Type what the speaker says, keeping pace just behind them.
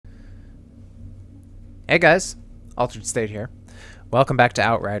Hey guys, Altered State here. Welcome back to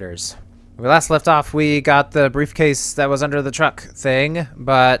Outriders. When we last left off, we got the briefcase that was under the truck thing,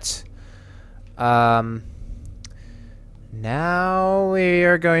 but now we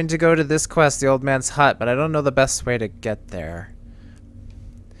are going to go to this quest, the old man's hut, but I don't know the best way to get there.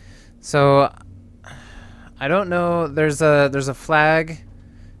 So I don't know. There's a flag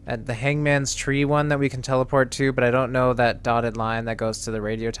at the hangman's tree one that we can teleport to, but I don't know that dotted line that goes to the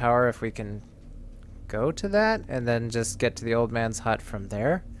radio tower if we can go to that and then just get to the old man's hut from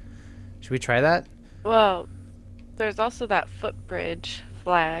there. Should we try that? Well, there's also that footbridge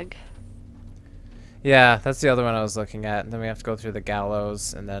flag. Yeah, that's the other one I was looking at. And then we have to go through the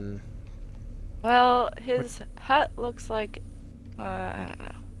gallows and then... Well, his hut looks like... I don't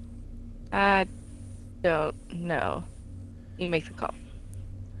know. I don't know. You make the call.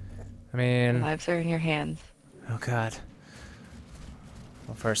 I mean... Lives are in your hands. Oh god.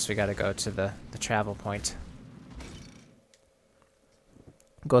 Well, first we gotta go to the travel point.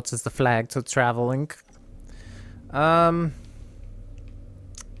 Goats is the flag to traveling. So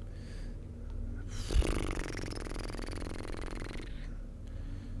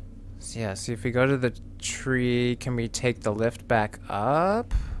yeah, see if we go to the tree, can we take the lift back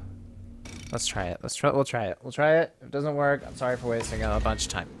up? Let's try it. We'll try it. We'll try it. If it doesn't work, I'm sorry for wasting a bunch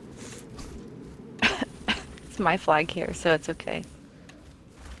of time. It's my flag here, so it's okay.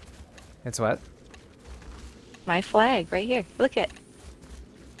 It's what? My flag, right here. Look it.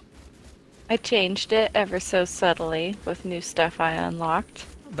 I changed it ever so subtly with new stuff I unlocked.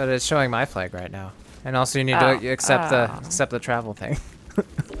 But it's showing my flag right now. And also you need to accept the travel thing.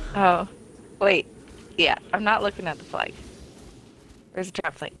 Oh. Wait. Yeah, I'm not looking at the flag. Where's the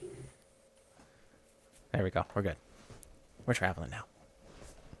trap flag? There we go. We're good. We're traveling now.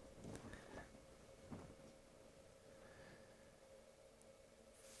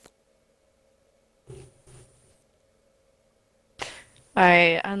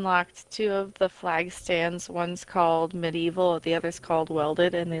 I unlocked 2 of the flag stands. One's called medieval, the other's called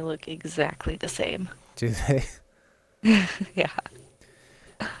welded, and they look exactly the same. Do they? Yeah.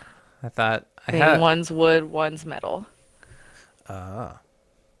 I thought I mean, one's wood, one's metal. Oh.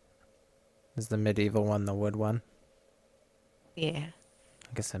 Is the medieval one the wood one? Yeah.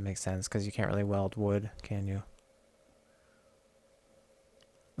 I guess that makes sense, because you can't really weld wood, can you?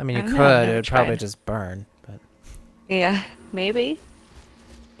 I mean, you could. It would probably just burn, but... Yeah, maybe.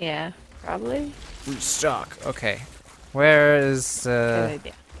 Yeah, probably. Restock. Okay. Where is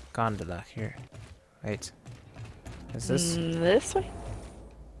gondola? Here. Wait. Is this? This way?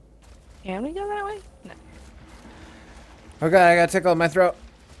 Can we go that way? No. Oh god, I got a tickle in my throat.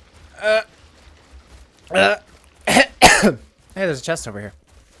 Hey, there's a chest over here.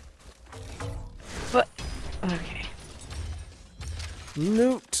 What? Okay.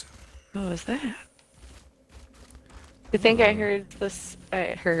 Loot. What was that? I think I heard this.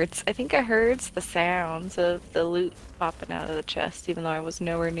 I think I heard the sounds of the loot popping out of the chest, even though I was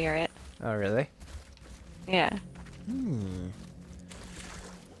nowhere near it. Oh, really? Yeah.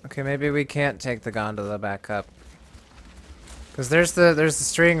 Okay, maybe we can't take the gondola back up. Cause there's the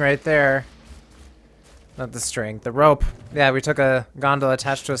string right there. Not the string, the rope. Yeah, we took a gondola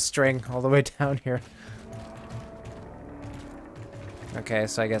attached to a string all the way down here. Okay,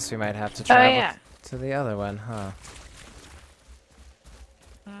 so I guess we might have to travel to the other one, huh?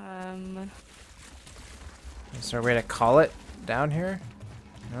 Is there a way to call it down here?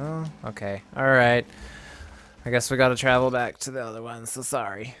 No? Okay. Alright. I guess we gotta travel back to the other one, so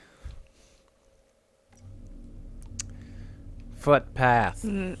sorry. Footpath.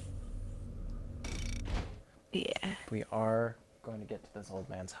 Yeah. We are going to get to this old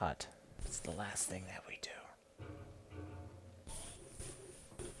man's hut. It's the last thing that we do.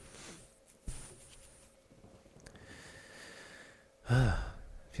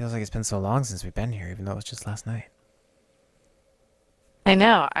 Feels like it's been so long since we've been here, even though it was just last night. I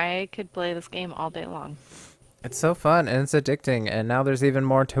know. I could play this game all day long. It's so fun and it's addicting, and now there's even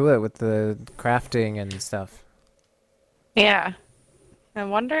more to it with the crafting and stuff. Yeah. I'm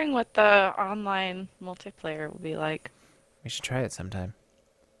wondering what the online multiplayer will be like. We should try it sometime.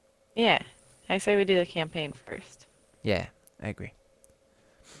 Yeah. I say we do the campaign first. Yeah, I agree.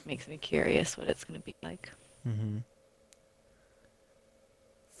 Makes me curious what it's going to be like.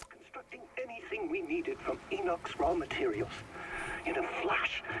 Constructing anything we needed from Enoch's raw materials. In a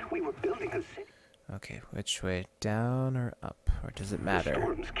flash, we were building a city. Okay, which way? Down or up? Or does it matter? The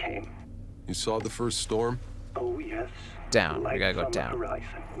storms came. You saw the first storm? Oh, yes. Down. We gotta go down.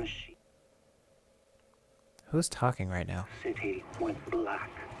 Horizon. Who's talking right now? City went black.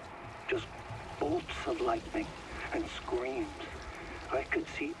 Just bolts of lightning and screams. I could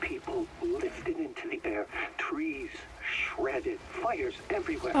see people lifted into the air, trees shredded, fires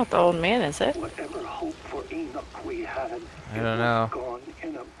everywhere. Not the old man, is it? Whatever hope for Enoch we had, I don't know. gone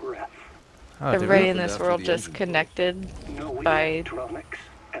in a breath. Oh, did Everybody we? in this After world the just engine connected No by electronics,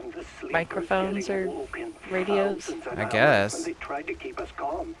 and the sleepers microphones getting or woke in radios? thousands of I hours guess. when they tried to keep us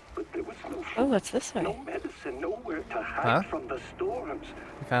calm, but there was no food, Oh, what's this no way? medicine, nowhere to hide Huh? from the storms.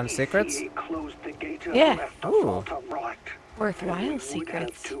 You found secrets? DCA closed the gate and Yeah. left us Ooh. all to rot. Worthwhile And we would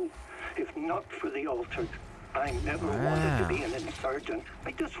secrets. have too, if not for the altered. I never wanted to be an insurgent.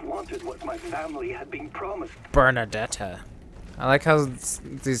 I just wanted what my family had been promised. Bernadetta. I like how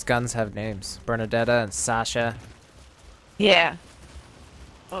these guns have names. Bernadetta and Sasha. Yeah.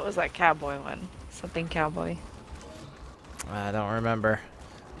 What was that cowboy one? Something cowboy. I don't remember.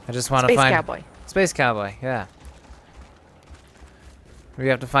 I just want to Space find cowboy. Space Cowboy. Yeah. We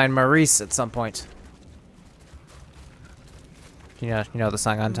have to find Maurice at some point. You know the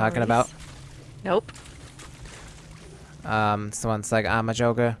song I'm talking about. Nope. It's the one that's like, I'm a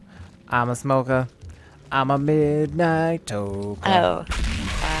joker, I'm a smoker, I'm a midnight toker. Oh.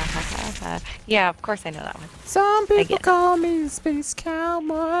 Yeah, of course I know that one. Some get people it. call me the Space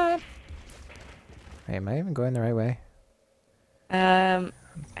Cowboy. Hey, am I even going the right way? I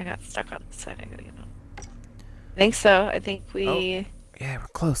got stuck on this side. I gotta get on. I think so. I think we Yeah, we're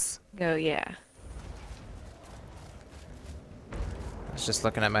close. go, yeah. I was just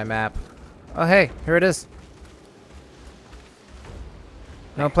looking at my map. Oh, hey, here it is.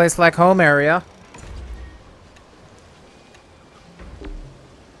 No place like home area.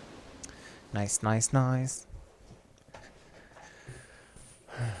 Nice, nice, nice.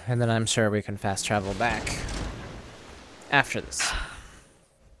 And then I'm sure we can fast travel back after this.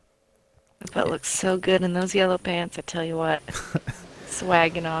 That looks so good in those yellow pants, I tell you what.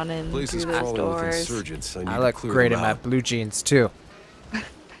 Swagging on in Place through is those crawling with doors. insurgents. I need I to look clear great them in my out. blue jeans too.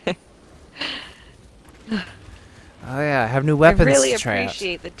 Oh yeah, I have new I weapons really to try out.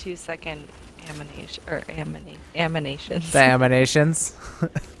 appreciate the 2-second animations. The emanations.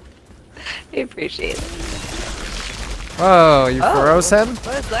 I appreciate it. Whoa, you froze him?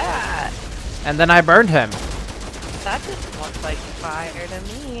 What is that? And then I burned him. That doesn't look like fire to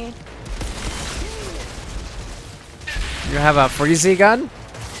me. You have a freezy gun?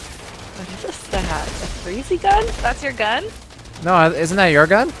 What is that? A freezy gun? That's your gun? No, isn't that your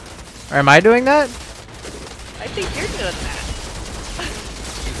gun? Or am I doing that? I think you're doing that.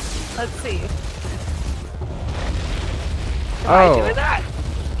 Let's see. Am I doing that?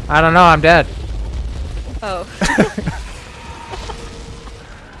 I don't know, I'm dead. Oh.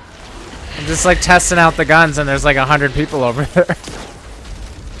 I'm just like testing out the guns and there's like 100 people over there.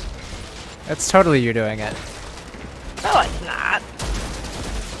 It's totally you doing it. No, it's not.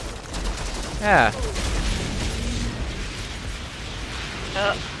 Yeah.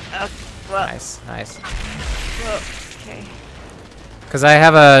 Well, Nice, nice. well, okay. Because I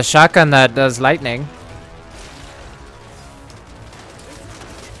have a shotgun that does lightning.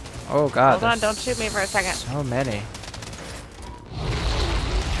 Oh god. Hold on, there's don't shoot me for a second. So many.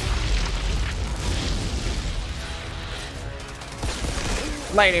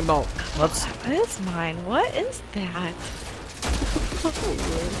 Lightning bolt. Whoops. What is mine? What is that?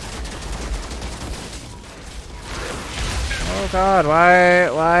 Oh god, why?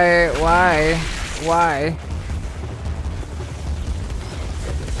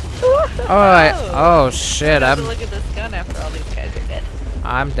 Oh shit, I have to look at this gun after all these guys are dead.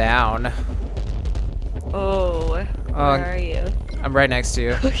 I'm down. Oh, where are you? I'm right next to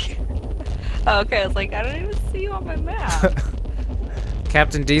you. Okay, I was like, I don't even see you on my map.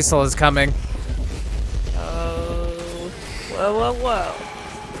 Captain Diesel is coming. Oh, whoa, whoa, whoa.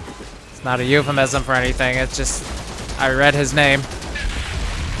 It's not a euphemism for anything, it's just I read his name.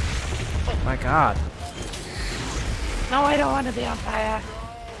 Oh my god. No, I don't want to be on fire.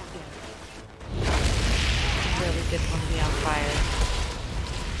 I really did want to be on fire.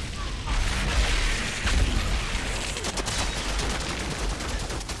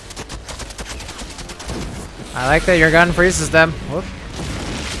 I like that your gun freezes them. Whoop.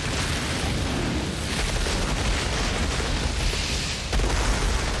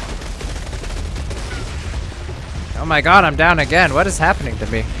 Oh my god, I'm down again. What is happening to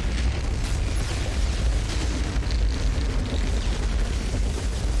me?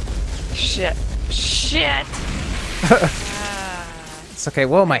 Shit. Shit! It's okay.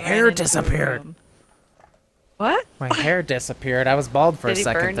 Whoa, my I ran hair into a disappeared. room. What? My hair disappeared. I was bald for Did a he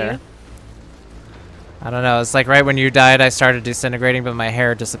second burn there. you? I don't know. It's like right when you died, I started disintegrating, but my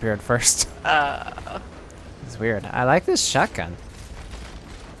hair disappeared first. It's weird. I like this shotgun.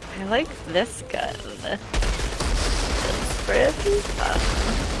 I like this gun. Pretty fun.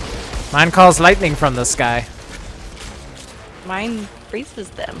 Mine calls lightning from the sky. Mine freezes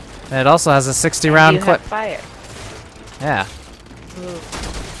them. And it also has a 60 And round you clip. have fire. Yeah. Ooh.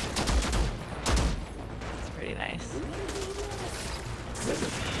 That's pretty nice.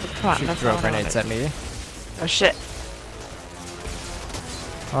 Come on, Shoot that's throw not what I grenades wanted. at me. Oh shit.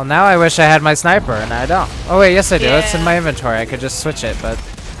 Well, now I wish I had my sniper, and I don't. Oh wait, yes I do. It's in Yeah. my inventory. I could just switch it, but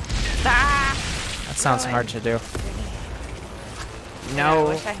Ah! that sounds Going. hard to do. Yeah, I No.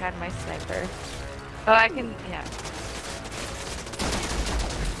 wish I had my sniper. Oh, I can, yeah.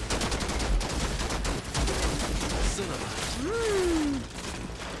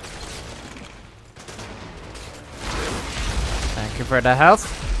 Thank you for the health.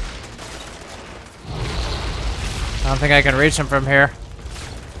 I don't think I can reach him from here.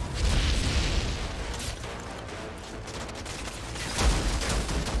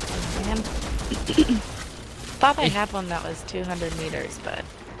 Man. Thought I had one that was 200 meters, but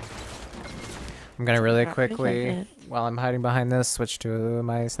I'm gonna really Not really quickly, good. while I'm hiding behind this, switch to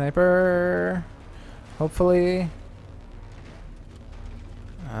my sniper. Hopefully.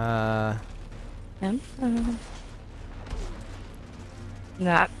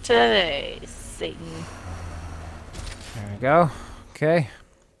 Not today, Satan. There we go. Okay.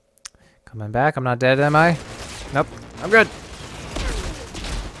 Coming back. I'm not dead, am I? Nope. I'm good.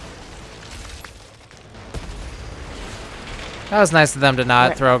 That was nice of them to not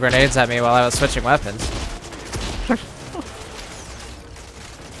Right. throw grenades at me while I was switching weapons.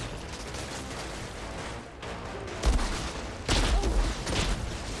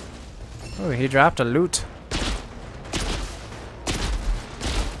 Oh, he dropped a loot.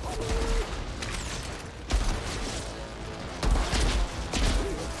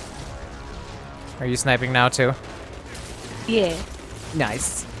 Are you sniping now too? Yeah.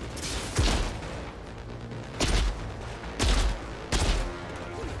 Nice.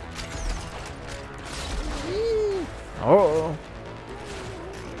 Oh.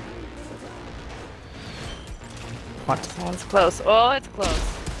 What? Sounds close. Oh, it's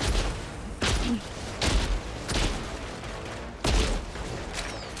close.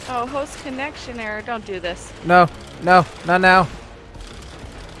 Oh, host connection error. Don't do this. No, no, not now.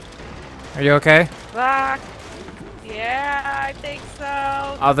 Are you okay? Fuck. Yeah, I think so.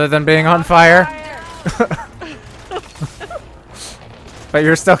 Other than being on fire? But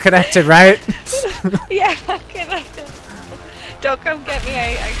you're still connected, right? Yeah, connected. Don't come get me.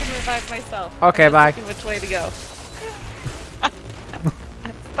 I can revive myself. Okay, I'm just bye. looking which way to go. I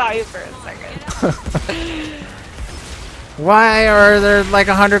saw you for a second. Why are there like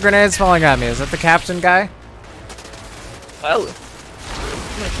 100 grenades falling at me? Is that the captain guy? Whoa. I'm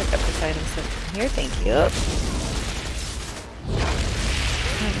gonna pick up this item set from here. Thank you.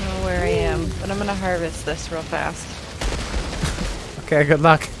 I don't know where I am, but I'm gonna harvest this real fast. Okay, good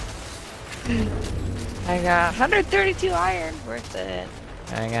luck. I got 132 iron. Worth it.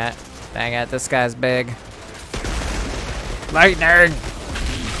 Dang it. Dang it, this guy's big. Lightning!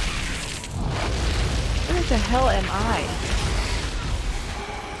 Where the hell am I?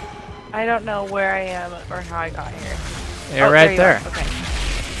 I don't know where I am or how I got here. You're Oh, right you there. are. Okay.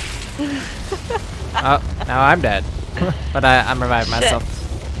 Oh, now I'm dead. But I'm reviving Shit.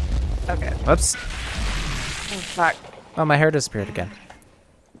 myself. Okay. Whoops. Oh, fuck. Oh, my hair disappeared again.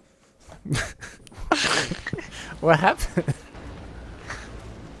 What happened? Do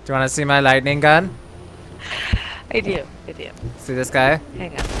you want to see my lightning gun? I do. I do. See this guy?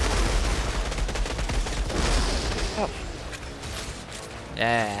 Hang on. Oh.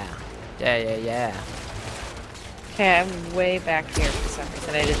 Yeah. Yeah, yeah, yeah. Okay, I'm way back here for some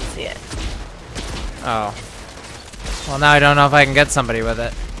reason. I didn't see it. Oh. Well, now I don't know if I can get somebody with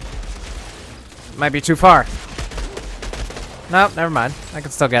it. Might be too far. Nope, never mind. I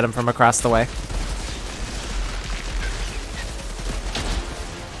can still get him from across the way.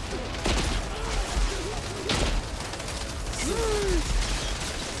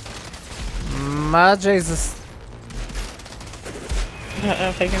 My Jesus. I don't know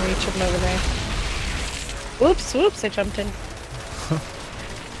if I can reach him over there. Whoops, whoops, I jumped in.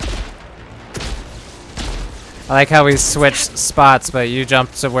 I like how we switched spots, but you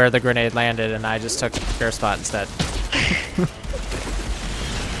jumped to where the grenade landed, and I just took your spot instead.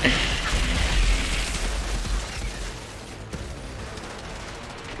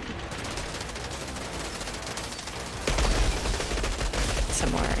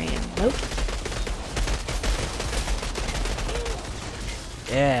 Somewhere I am. Nope.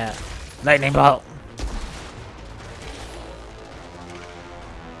 Yeah. Lightning bolt.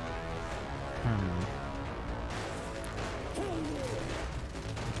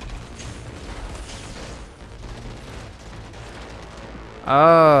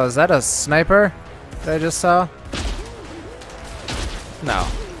 Oh, is that a sniper that I just saw? No.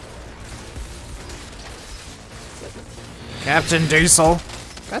 Captain Diesel.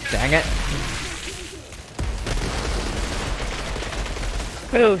 God dang it.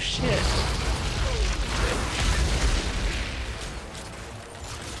 Oh shit.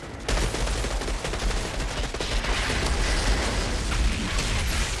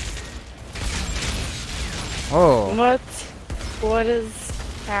 Oh. What is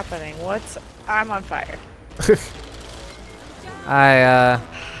happening? I'm on fire.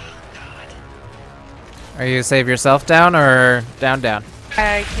 Are you save yourself down or down?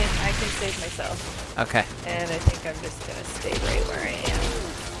 I can save myself. Okay. And I think I'm just gonna stay right where I am.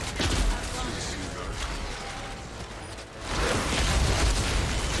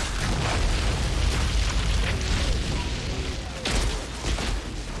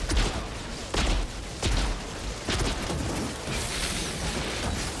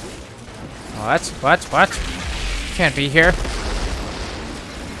 What? Can't be here.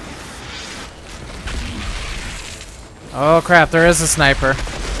 Oh crap, there is a sniper.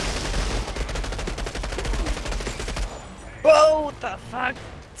 Whoa, what the fuck?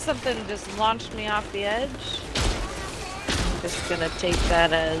 Something just launched me off the edge. I'm just gonna take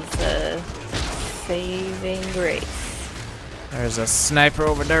that as a saving grace. There's a sniper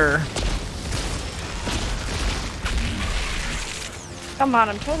over there. Come on,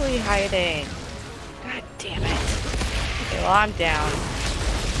 I'm totally hiding. God damn it. Okay, well, I'm down.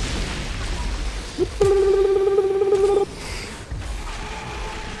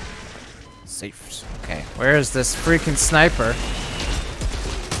 Safe. Okay, where is this freaking sniper?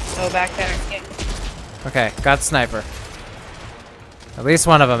 Go back there and get Okay, got sniper. At least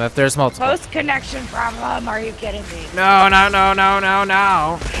one of them, if there's multiple. post connection problem. Are you kidding me? No.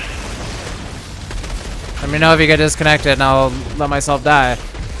 Let me know if you get disconnected and I'll let myself die.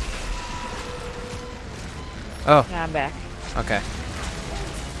 Oh, Now I'm back. okay.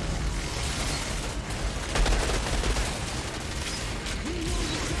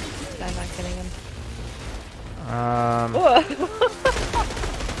 I'm not getting him.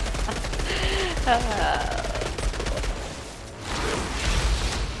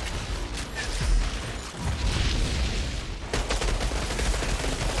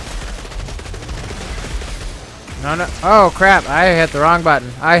 No. Oh crap, I hit the wrong button.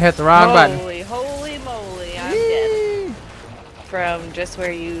 Button. Holy moly, I'm dead. From just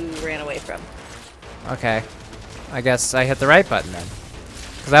where you ran away from. Okay. I guess I hit the right button then.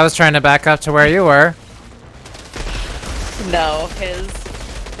 Because I was trying to back up to where you were. No, his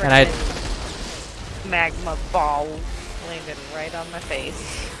And I- frickin' magma ball landed right on my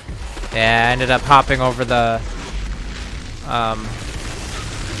face. Yeah, I ended up hopping over the...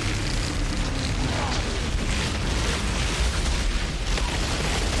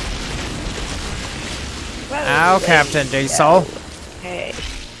 Ow, Captain Diesel. Hey.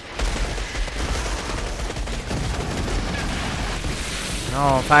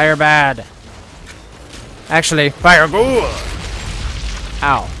 No, fire bad. Actually, fire good.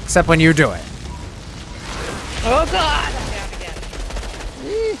 Ow, except when you do it. Oh god, I'm down again.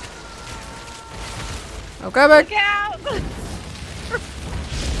 I'm coming. Look out!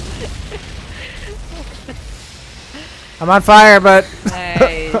 I'm on fire, but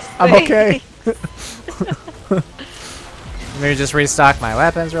Nice. I'm okay. Let me just restock my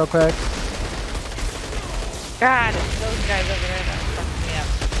weapons real quick. God, it's those guys over there that fucked me up.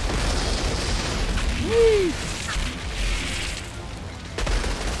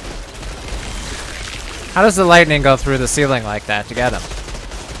 How does the lightning go through the ceiling like that to get him?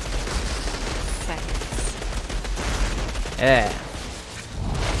 Science. Yeah.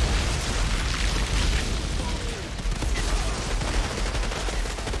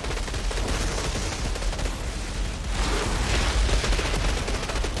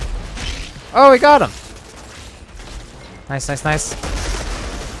 Oh, we got him. Nice.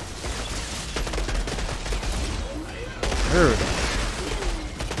 Rude.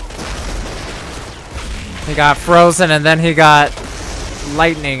 He got frozen and then he got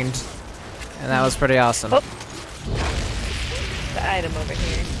lightninged. And that was pretty awesome. Oh. The item over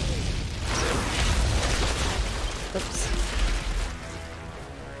here. Oops.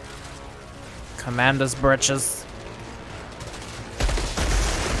 Commander's britches.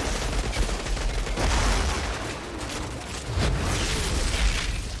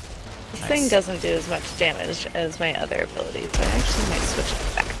 This thing doesn't do as much damage as my other abilities, so I actually might switch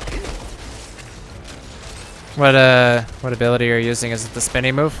it back. What ability are you using? Is it the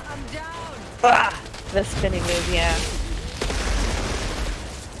spinny move? Ah! The spinning move, yeah.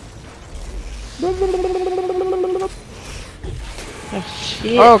 Oh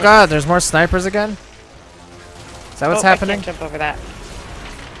shit. Oh god, there's more snipers again? Is that what's happening? I can't jump over that.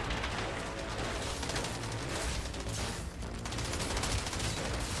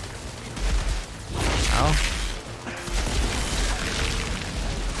 Oh.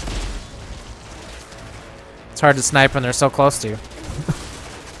 It's hard to snipe when they're so close to you.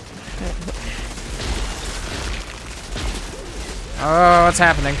 Oh, what's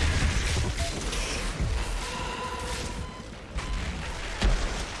happening?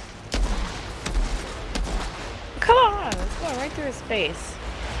 Come on, let's go right through his face.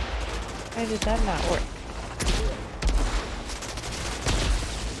 Why did that not work?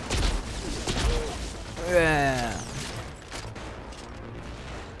 Yeah.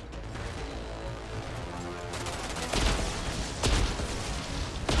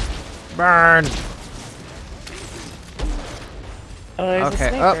 Burn! Oh, there's a Okay,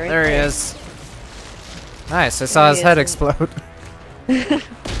 sniper oh, right there he is. Nice, I saw his head explode.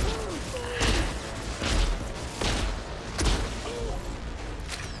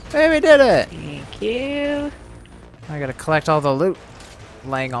 Hey, we did it! Thank you. I gotta collect all the loot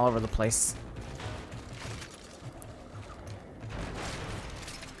laying all over the place.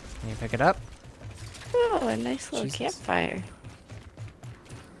 Can you pick it up? Oh, a nice little Jesus. campfire.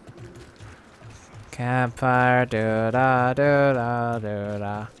 Campfire, do-da, do-da,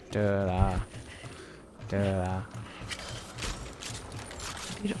 do-da, do-da, do-da.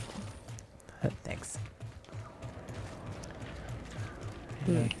 Beautiful. Thanks.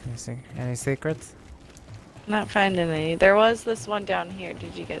 Hmm. Any secrets? Not finding any. There was this one down here.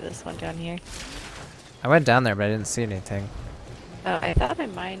 Did you get this one down here? I went down there, but I didn't see anything. Oh, I thought I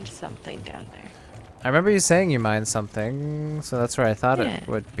mined something down there. I remember you saying you mined something, so that's where I thought Yeah. it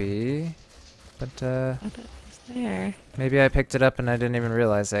would be. But I thought it was there. maybe I picked it up and I didn't even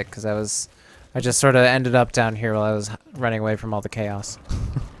realize it because I just sort of ended up down here while I was running away from all the chaos.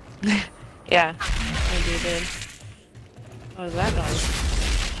 Yeah, maybe you did. What was that noise?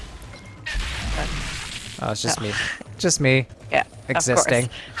 Oh, it's just Oh. me. Just me Yeah, existing.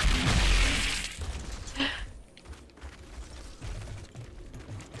 Of course.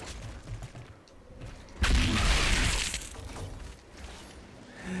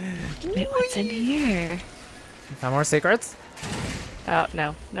 Wait, what's in here? No more secrets? Oh,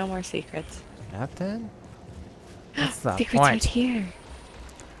 no. No more secrets. Nothing? What's the Secrets point? right here.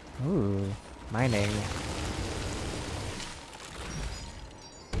 Ooh, mining.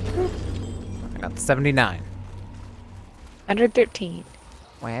 I got 79. 113.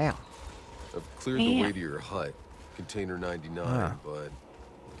 Wow. I've cleared the Yeah. way to your hut. Container 99, Ah. but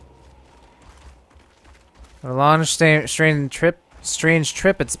What a long, strange trip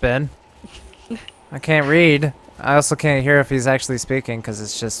it's been. I can't read. I also can't hear if he's actually speaking because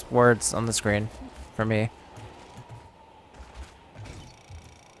it's just words on the screen for me.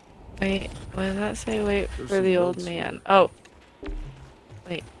 Wait, what does that say? Wait There's for some the old notes man. Oh.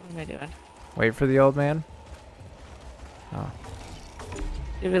 Wait, what am I doing? Wait for the old man. Oh,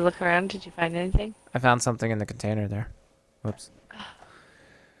 Did we look around? Did you find anything? I found something in the container there. Whoops.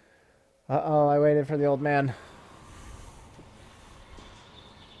 Uh-oh, I waited for the old man.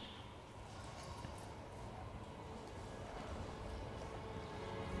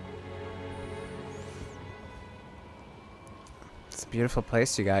 It's a beautiful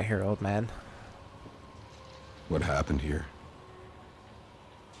place you got here, old man. what happened here?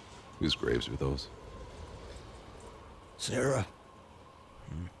 Whose graves are those? Sarah.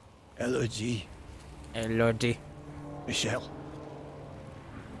 Elodie. Elodie. Michelle.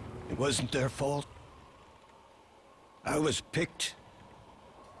 It wasn't their fault. I was picked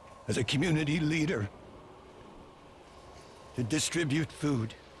as a community leader to distribute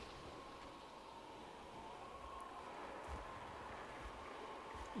food.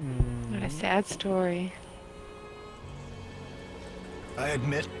 What a sad story. I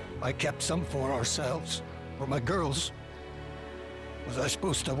admit I kept some for ourselves, for my girls. Was I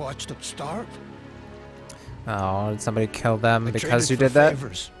supposed to watch them starve? Oh, did somebody kill them I because you traded did for that?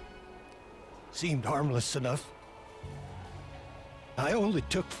 favors. Seemed harmless enough. I only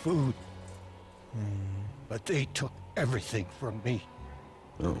took food. But they took everything from me.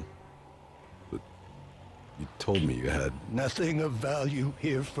 Oh. But you told me you had... Nothing of value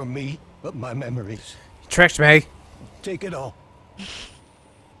here for me but my memories. You tricked me. Take it all.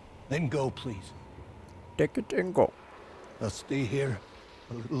 Then go, please. Take it and go. I'll stay here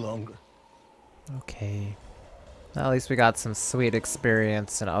a little longer. Okay. Well, at least we got some sweet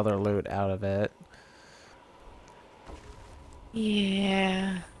experience and other loot out of it.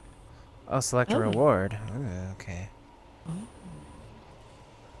 Yeah. Oh, select a Oh. reward. Ooh, okay.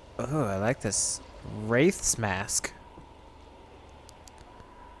 Oh, I like this Wraith's mask.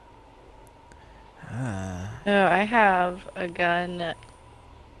 No, I have a gun,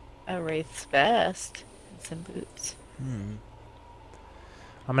 a Wraith's vest, and some boots. I'm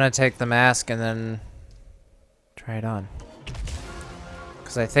gonna take the mask and then try it on.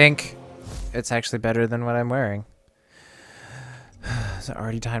 Because I think it's actually better than what I'm wearing. Is it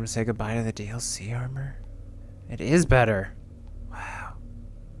already time to say goodbye to the DLC armor? It is better. Wow.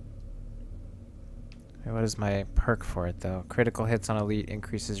 Hey, what is my perk for it, though? Critical hits on elite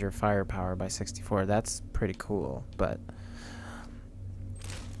increases your firepower by 64. That's pretty cool, but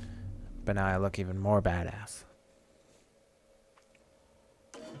now I look even more badass.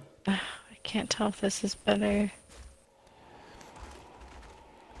 I can't tell if this is better.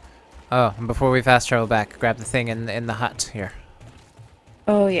 Oh, and before we fast travel back, grab the thing in the hut here.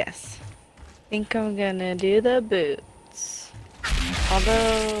 Oh, yes. Think I'm gonna do the boots.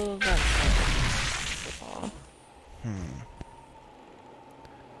 Although, that's not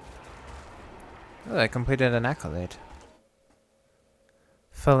Oh, I completed an accolade.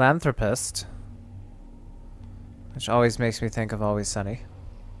 Philanthropist. Which always makes me think of Always Sunny.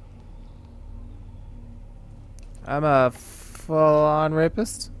 I'm a full-on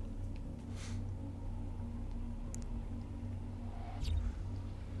rapist.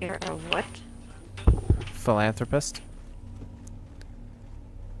 You're a what? Philanthropist.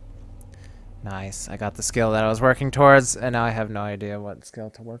 Nice. I got the skill that I was working towards, and now I have no idea what skill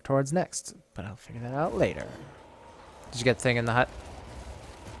to work towards next. But I'll figure that out later. Did you get the thing in the hut?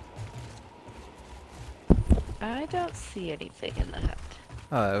 I don't see anything in the hut.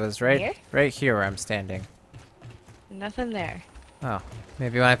 Oh, it was Here? right here where I'm standing. Nothing there. Oh,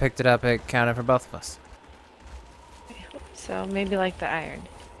 maybe when I picked it up, it counted for both of us. I hope so. Maybe like the iron.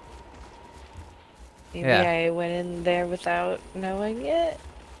 Maybe Yeah. I went in there without knowing it.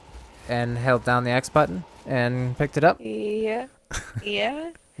 And held down the X button and picked it up. Yeah.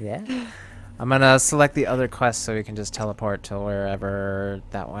 Yeah. Yeah. I'm gonna select the other quest so we can just teleport to wherever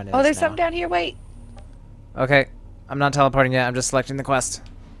that one is. Oh, there's now. something down here. Wait. Okay. I'm not teleporting yet. I'm just selecting the quest.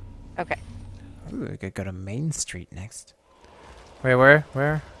 Okay. Ooh, we could go to Main Street next. Wait, where?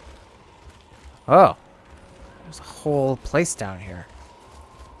 Where? Oh. There's a whole place down here.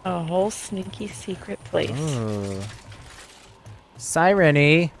 A whole sneaky secret place. Ooh.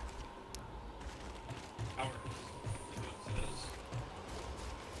 Siren-y.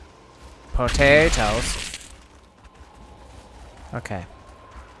 Potatoes. Okay.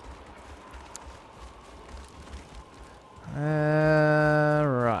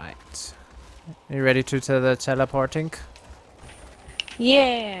 Right. You ready to the teleporting?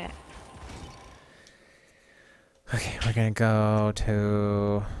 Yeah. Okay, we're gonna go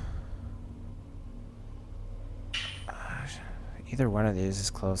to... either one of these is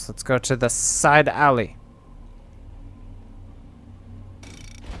close. Let's go to the side alley.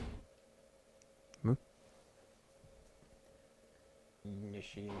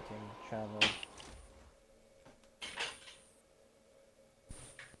 Initiating travel.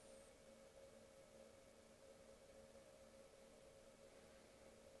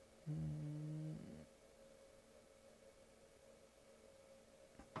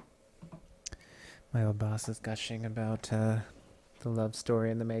 My old boss is gushing about the love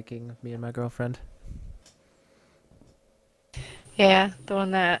story in the making of me and my girlfriend. Yeah, the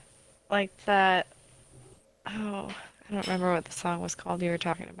one that, like that. Oh, I don't remember what the song was called you were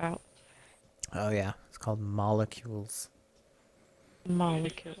talking about. Oh yeah, it's called Molecules.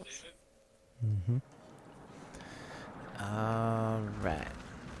 Molecules. Mm-hmm. Alright.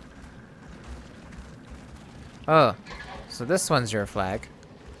 Oh, so this one's your flag.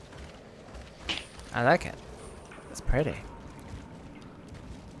 I like it. It's pretty.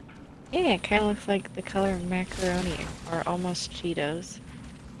 Yeah, it kind of looks like the color of macaroni or almost Cheetos.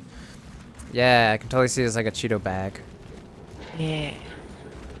 Yeah, I can totally see it's like a Cheeto bag. Yeah.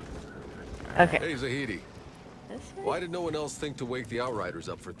 Okay. Hey, Zahedi. This way? Why did no one else think to wake the Outriders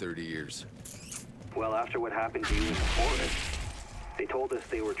up for 30 years? Well, after what happened to you in the forest, they told us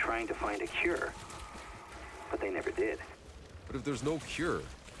they were trying to find a cure. But they never did. But if there's no cure,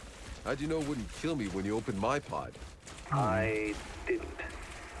 how'd you know it wouldn't kill me when you opened my pod? I didn't.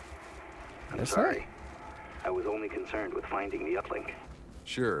 I'm Yes, sir. sorry. I was only concerned with finding the uplink.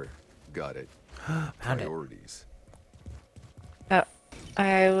 Sure, got it. Found it. Priorities. Oh,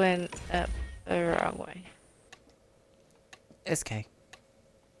 I went up the wrong way. It's okay.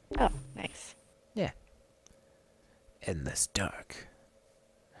 Oh, nice. Yeah. In this dark.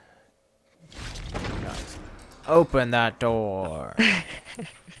 Nice. Open that door.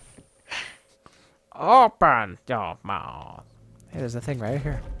 Open your mouth. Hey, there's a thing right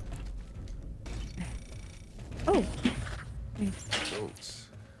here. Oh. Nice. Notes.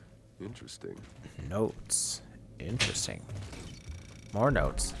 Interesting. Notes. Interesting. More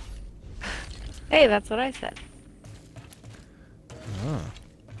notes. Hey, that's what I said. Oh.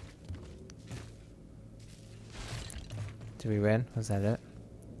 Did we win? Was that it?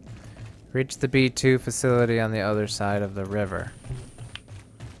 Reach the B2 facility on the other side of the river.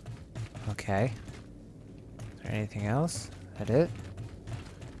 Okay. Is there anything else? Is that it?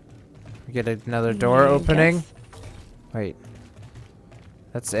 We get another door opening? Guess. Wait.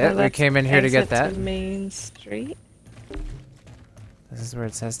 That's Oh, it? We came in here to get that? exit to Main Street. This is where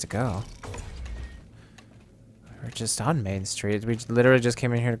it says to go. We're just on Main Street. We literally just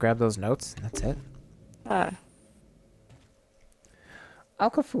came in here to grab those notes, and that's it.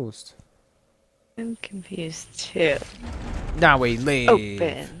 Alkafoost. I'm confused too. Now we leave.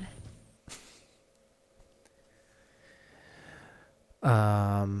 Open.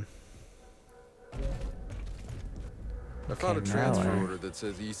 I found a Okay, transfer now order that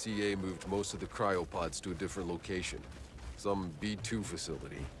says ECA moved most of the cryopods to a different location. Some B2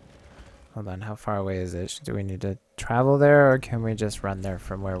 facility. Hold on, how far away is it? Do we need to travel there, or can we just run there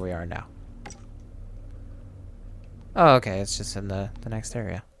from where we are now? Oh, okay, it's just in the next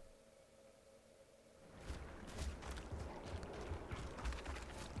area.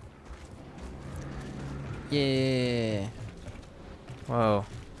 Yeah. Whoa.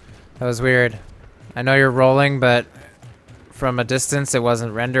 That was weird. I know you're rolling, but from a distance it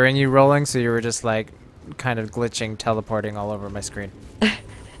wasn't rendering you rolling, so you were just like kind of glitching, teleporting all over my screen.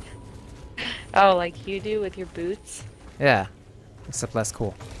 Oh, like you do with your boots? Yeah. Except less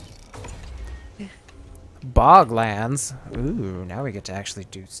cool. Boglands. Ooh, now we get to actually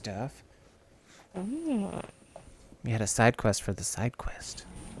do stuff. Oh. We had a side quest for the side quest.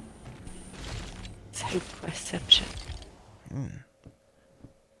 Side questception. Don't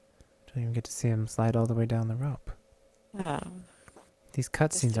even get to see him slide all the way down the rope. Oh. These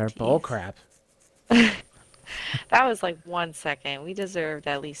cutscenes are Just a bullcrap. That was like 1 second. We deserved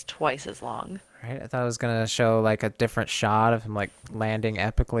at least twice as long. Right? I thought it was gonna show like a different shot of him like landing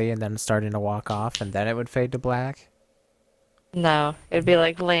epically and then starting to walk off, and then it would fade to black. No, it'd be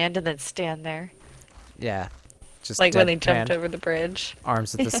like land and then stand there. Yeah. Just Like when they deadpan, jumped over the bridge.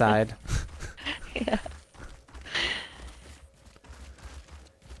 arms at the side. Yeah.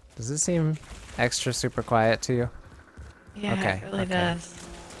 Does this seem extra super quiet to you? Yeah, Okay, it really okay. does.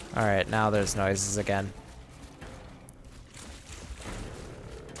 Alright, now there's noises again.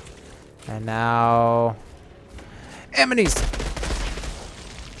 And now... Enemies!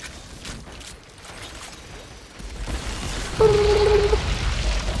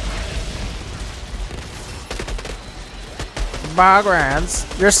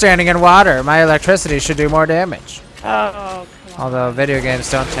 Bograns, you're standing in water. My electricity should do more damage. Oh, come on. Although video games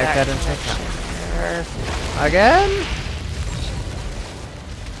don't take that into account. Again?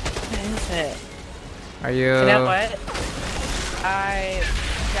 What is it? Are you... You know what? I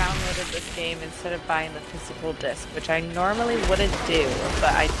downloaded this game instead of buying the physical disc, which I normally wouldn't do,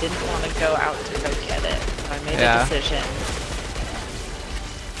 but I didn't want to go out to go get it. So I made a decision.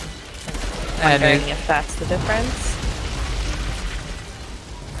 And Wondering if that's the difference.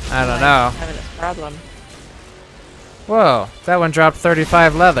 I don't know. I'm having a problem. Whoa, that one dropped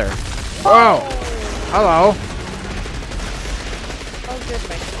 35 leather. Whoa! Hello. Oh good,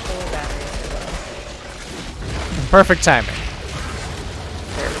 my controller battery is low. Perfect timing.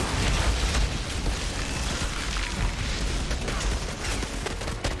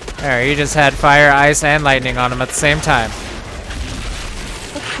 There, he just had fire, ice, and lightning on him at the same time.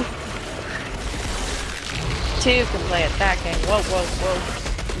 Two can play at that game. Whoa, whoa, whoa.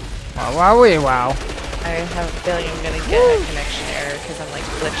 Wow, wowee, wow. I have a feeling I'm gonna get a connection error because I'm like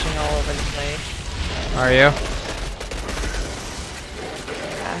glitching all over the place. Are you?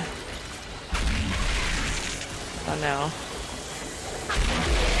 Yeah. Oh no.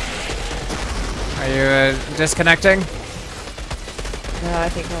 Are you disconnecting? No, I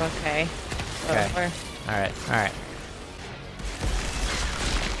think I'm okay. Okay. Alright, alright.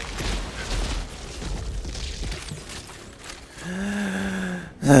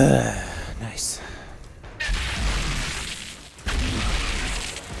 Nice.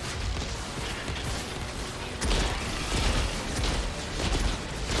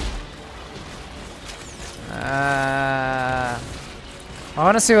 I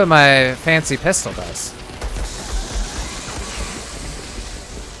want to see what my fancy pistol does.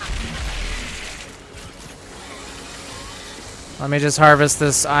 Let me just harvest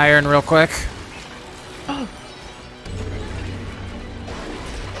this iron real quick. Oh.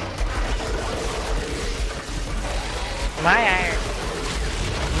 My iron.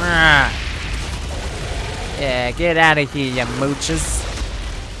 Yeah, get out of here, you mooches.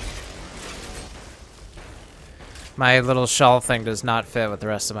 My little shawl thing does not fit with the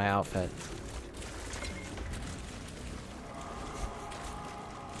rest of my outfit.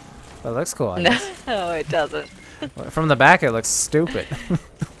 But it looks cool, I guess. No, it doesn't. From the back, it looks stupid.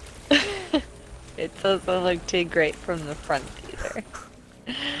 It doesn't look too great from the front either.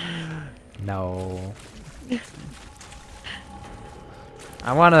 No.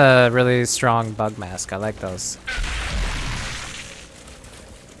 I want a really strong bug mask. I like those.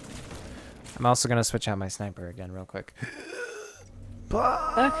 I'm also gonna switch out my sniper again real quick.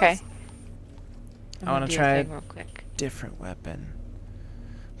 Okay. I want to do a try thing real quick. a different weapon.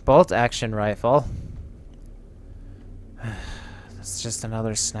 Bolt action rifle. It's just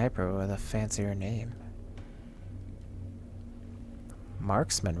another sniper with a fancier name.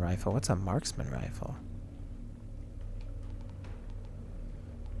 Marksman rifle. What's a marksman rifle?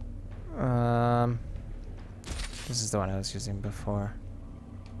 This is the one I was using before.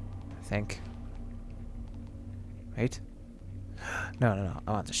 I think. Wait. No, no, no.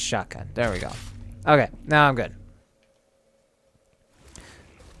 I want the shotgun. There we go. Okay, now I'm good.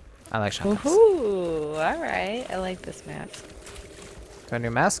 I like shotguns. Woohoo! Alright, I like this mask. Do a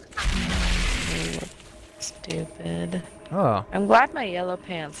new mask? Stupid. Oh, I'm glad my yellow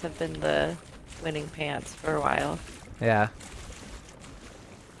pants have been the winning pants for a while. yeah.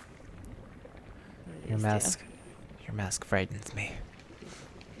 Your These mask. Your mask frightens me.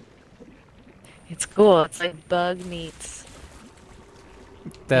 two. It's cool. It's like bug meets.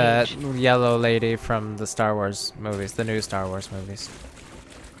 The Mage. yellow lady from the Star Wars movies, the new Star Wars movies.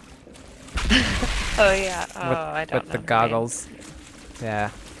 Oh yeah. Oh, with, I don't with know. the goggles. Yeah,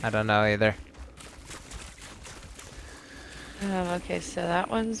 I don't know either. Okay, so that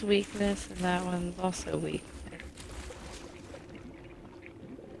one's weakness, and that one's also weakness.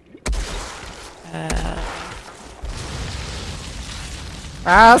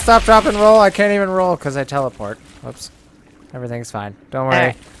 Ah, stop, drop, and roll. I can't even roll because I teleport. Whoops. Everything's fine. Don't worry.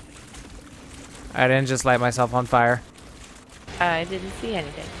 Alright. I didn't just light myself on fire. I didn't see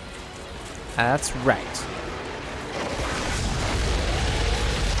anything. That's right.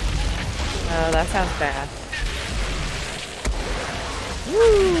 Oh, that sounds bad.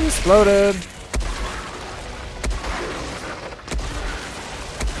 Woo! Exploded.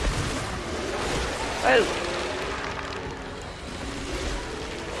 Oh,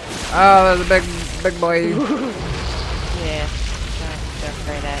 Oh, there's a big boy. yeah. Jump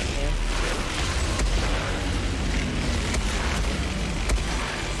right at you.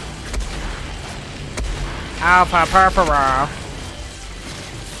 Alpha purpura.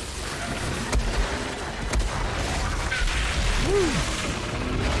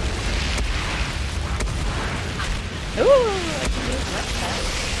 Ooh, I can use that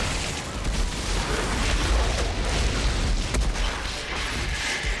fast.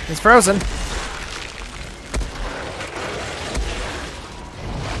 He's frozen.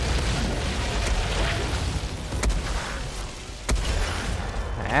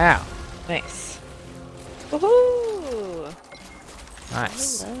 Ow. Nice. Woohoo!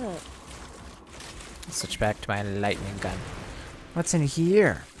 Nice. I love Switch back to my lightning gun. What's in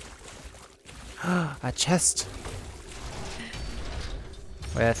here? A chest.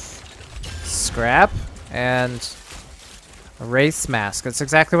 With scrap and a race mask. That's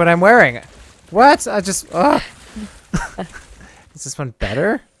exactly what I'm wearing. What? I just... Oh. Is this one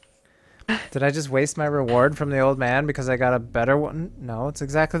better? Did I just waste my reward from the old man because I got a better one? No, it's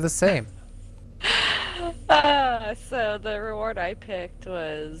exactly the same. So the reward I picked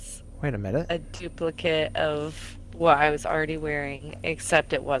was Wait a minute. a duplicate of what I was already wearing,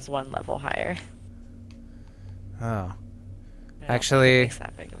 except it was one level higher. Oh. I don't think Actually- it makes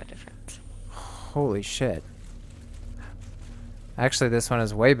that big of a difference. Holy shit. Actually, this one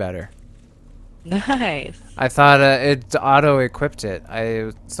is way better. Nice. I thought it auto-equipped it.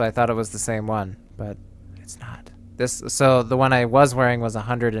 So I thought it was the same one, but it's not. So the one I was wearing was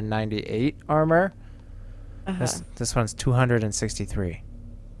 198 armor. This one's 263.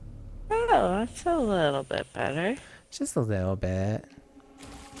 Oh, that's a little bit better. Just a little bit.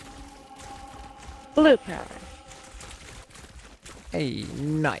 Blue power. Hey,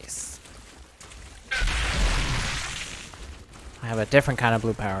 nice. I have a different kind of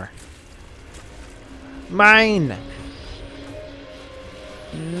blue power. Mine.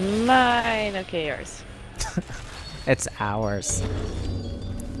 Mine. Okay, yours. It's ours.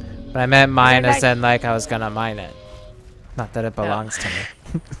 But I meant mine Okay, as in like I was gonna mine it. Not that it belongs to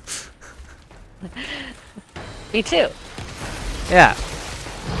me. Me too. Yeah.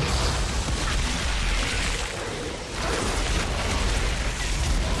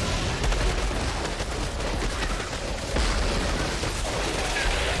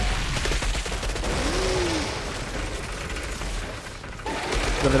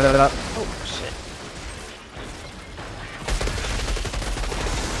 Oh, shit.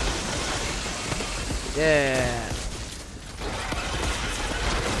 Yeah.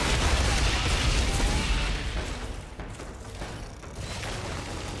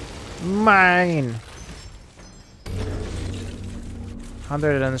 Mine.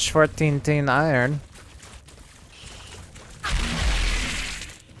 114 iron.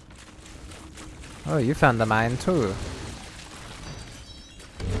 Oh, you found the mine too.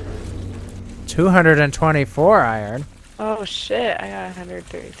 224 iron. Oh shit, I got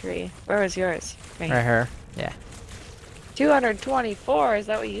 133. Where was yours? Right here. Yeah. 224, is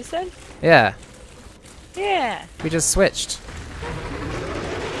that what you said? Yeah. Yeah. We just switched.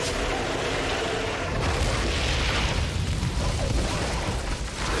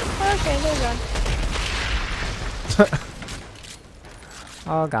 Okay, they're gone.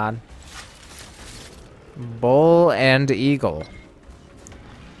 All gone. Bull and eagle.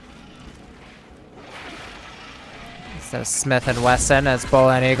 Instead of Smith and Wesson, it's Bull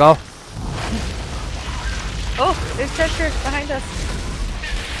and Eagle. Oh, there's treasure behind us.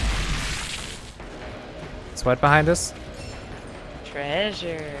 It's what behind us?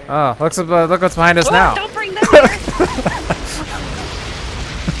 Treasure. Oh, look what's behind us Oh, now. don't bring them here!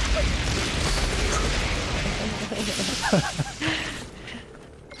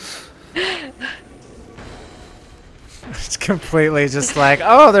 It's completely just like,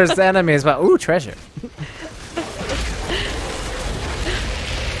 oh, there's enemies, but ooh, treasure.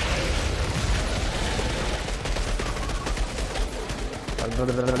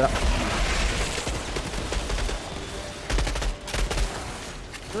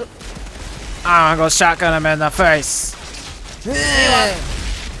 I'm gonna go shotgun him in the face.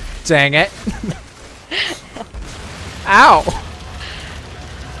 Dang it. Ow.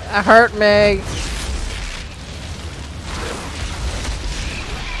 That hurt me.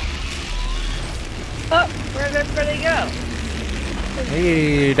 Oh, where'd everybody go?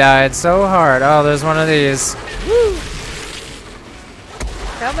 He died so hard. Oh, there's one of these. Woo!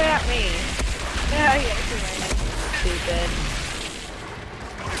 Come at me. Yeah, yeah, stupid.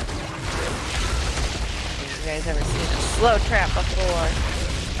 Have you guys ever seen a slow trap before?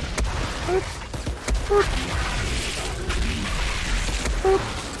 Boop. Boop. Boop.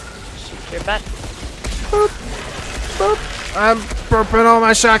 Shoot your butt. Boop. Boop. I'm burping all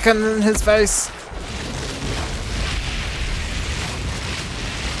my shotgun in his face.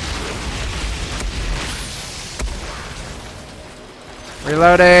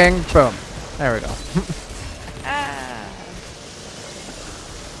 Reloading. Boom. There we go. Ah.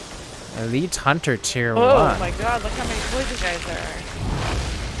 Elite Hunter Tier 1. Oh my god, look how many toys you guys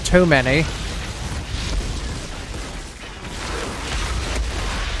are. Too many.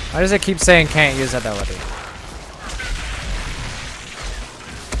 Why does it keep saying can't use ability?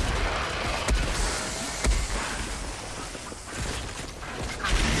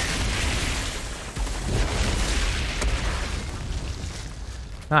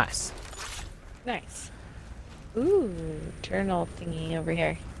 Nice. Nice. Ooh, journal thingy over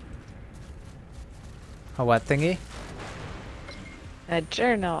here. A what thingy? A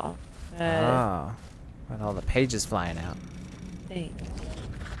journal. Oh. With all the pages flying out. Thing.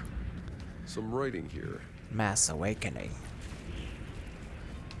 Some writing here. Mass awakening.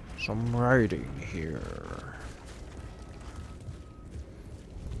 Some writing here.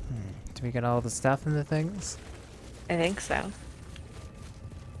 Do we get all the stuff in the things? I think so.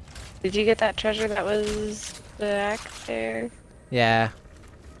 Did you get that treasure that was back there? Yeah.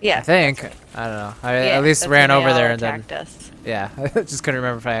 Yeah. I think. Right. I don't know. I Yeah, at least that's ran when they over there all and then. attacked us. Yeah. I just couldn't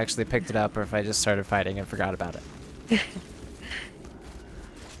remember if I actually picked it up or if I just started fighting and forgot about it.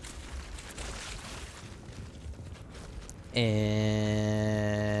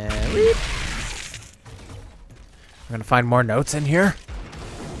 And we're gonna find more notes in here.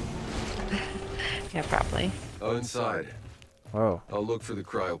 Yeah, probably. Inside. Whoa, I'll look for the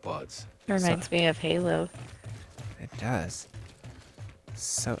cryopods. It reminds me of Halo. it does.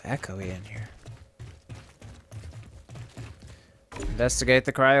 So echoey in here. Investigate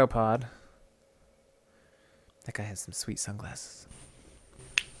the cryopod. That guy has some sweet sunglasses.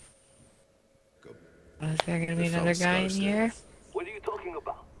 Oh, is there gonna be They another found guy in scars here? What are you talking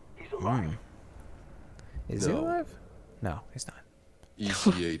about? He's alive. Is he No. alive? No, he's not.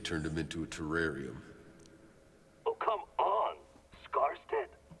 ECA turned him into a terrarium. Oh, come on. Scarstead?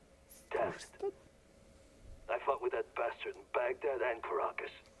 Test. I fought with that bastard in Baghdad and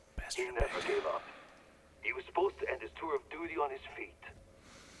Caracas. He never gave up. He was supposed to end his tour of duty on his feet.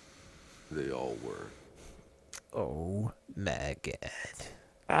 They all were. Oh my god.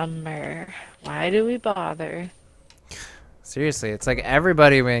 Bummer. Why do we bother? Seriously, it's like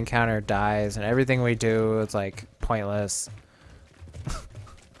everybody we encounter dies, and everything we do is like pointless.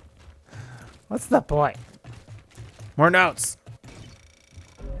 What's the point? More notes.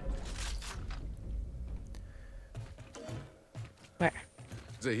 Where?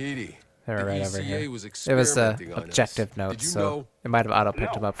 Zahedi. They were the right over ECA here. was It was experimenting on us. objective notes, Did you so know? it might have auto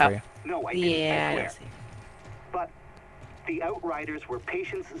picked them up for you. No, I didn't. Yeah, I I swear. see. But the Outriders were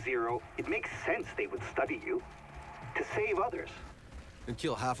patients zero. It makes sense they would study you to save others. And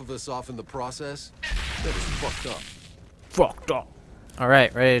kill half of us off in the process? That is fucked up. Fucked up. All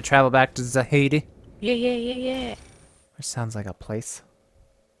right, ready to travel back to Zahedi? Yeah. Which sounds like a place.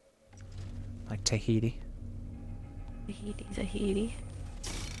 Like Tahiti. Zahedi.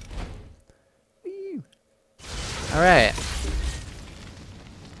 All right.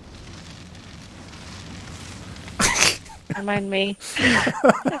 Remind me.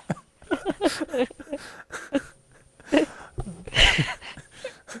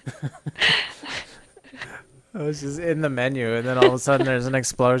 I was just in the menu, and then all of a sudden there's an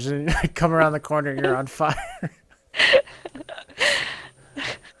explosion. You come around the corner, and you're on fire.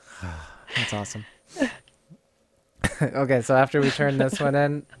 That's awesome. Okay, so after we turn this one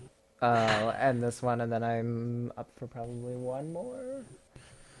in, I'll end this one, and then I'm up for probably one more.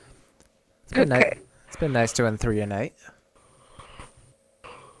 It's been nice. It's been nice doing 3 a night.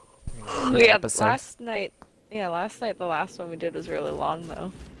 Yeah, Episode. last night the last one we did was really long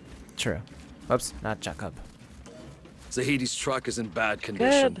though. True. Whoops, not Jacob. Zahedi's truck is in bad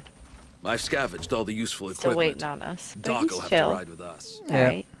condition. Good. I've scavenged all the useful Still equipment. waiting on us. But Doc he's will have chill. to ride with us. Yeah.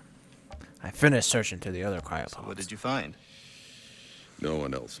 Alright. I finished searching through the other cryopods. What did you find? No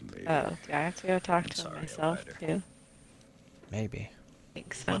one else made Oh, do I have to go talk to him sorry, myself Outrider. too? Maybe. I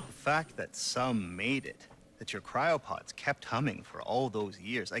think so. But the fact that some made it, that your cryopods kept humming for all those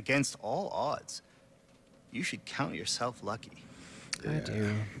years, against all odds, you should count yourself lucky. I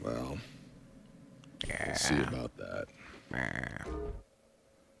do. Well, we'll see about that.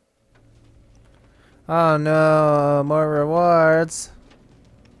 Oh no, more rewards.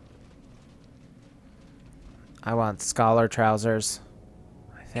 I want scholar trousers.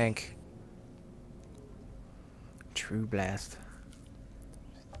 I think. True blast.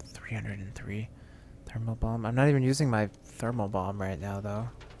 303 thermal bomb. I'm not even using my thermal bomb right now though.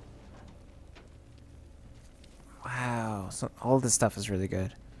 Wow, so all this stuff is really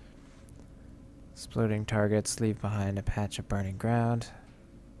good. Exploding targets leave behind a patch of burning ground.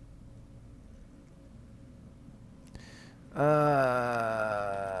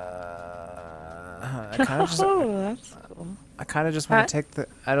 I kind of just. Oh, that's cool. I kind of just want to take the.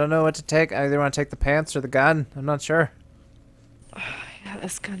 I don't know what to take. I either want to take the pants or the gun. I'm not sure. Yeah,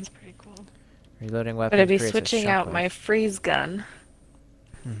 this gun's pretty cool. Reloading weapon. But I'd be creates a switching out shockwave. my freeze gun.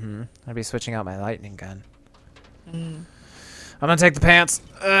 I'd be switching out my lightning gun. Mm. I'm gonna take the pants.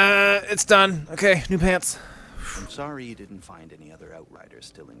 It's done. Okay, new pants. I'm sorry you didn't find any other Outriders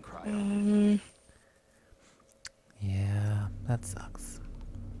still in cryo. Yeah, that sucks.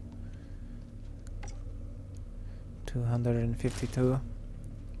 252.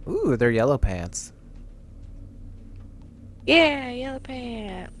 Ooh, they're yellow pants. Yeah, yellow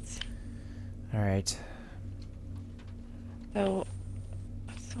pants. All right. So,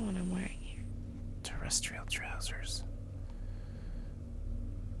 what's the one I'm wearing here? Terrestrial trousers.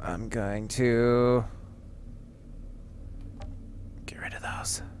 I'm going to get rid of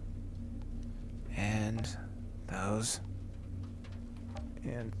those. And those.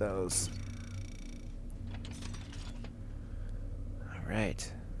 And those.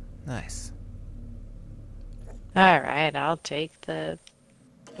 Alright. Nice. Alright, I'll take the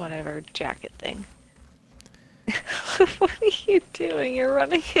whatever jacket thing. What are you doing? You're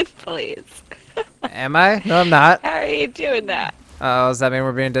running in place. Am I? No, I'm not. How are you doing that? Oh, does that mean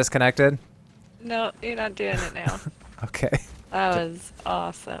we're being disconnected? No, you're not doing it now. Okay. That was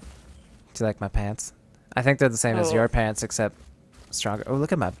awesome. Do you like my pants? I think they're the same as Oh. your pants, except stronger. Oh,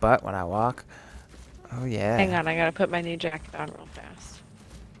 look at my butt when I walk. Oh, yeah. Hang on, I gotta put my new jacket on real fast.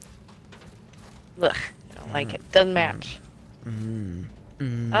 Look, I don't like it. Doesn't match.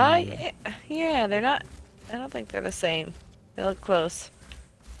 Oh, yeah, they're not. I don't think they're the same. They look close.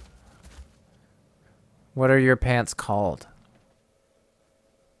 What are your pants called?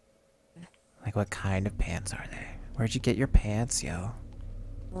 Like, what kind of pants are they? Where'd you get your pants, yo?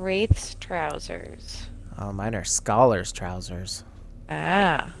 Wraith's trousers. Oh, mine are Scholar's trousers.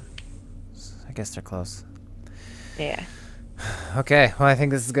 Ah, I guess they're close. yeah. Okay, well, I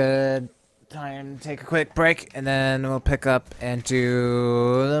think this is good time to take a quick break, and then we'll pick up and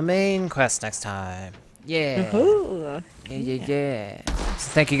do the main quest next time. Yeah. Ooh. Yeah. So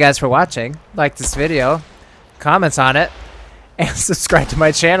thank you guys for watching. Like this video, comments on it, and subscribe to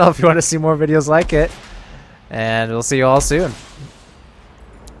my channel if you want to see more videos like it. And we'll see you all soon.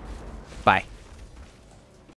 Bye.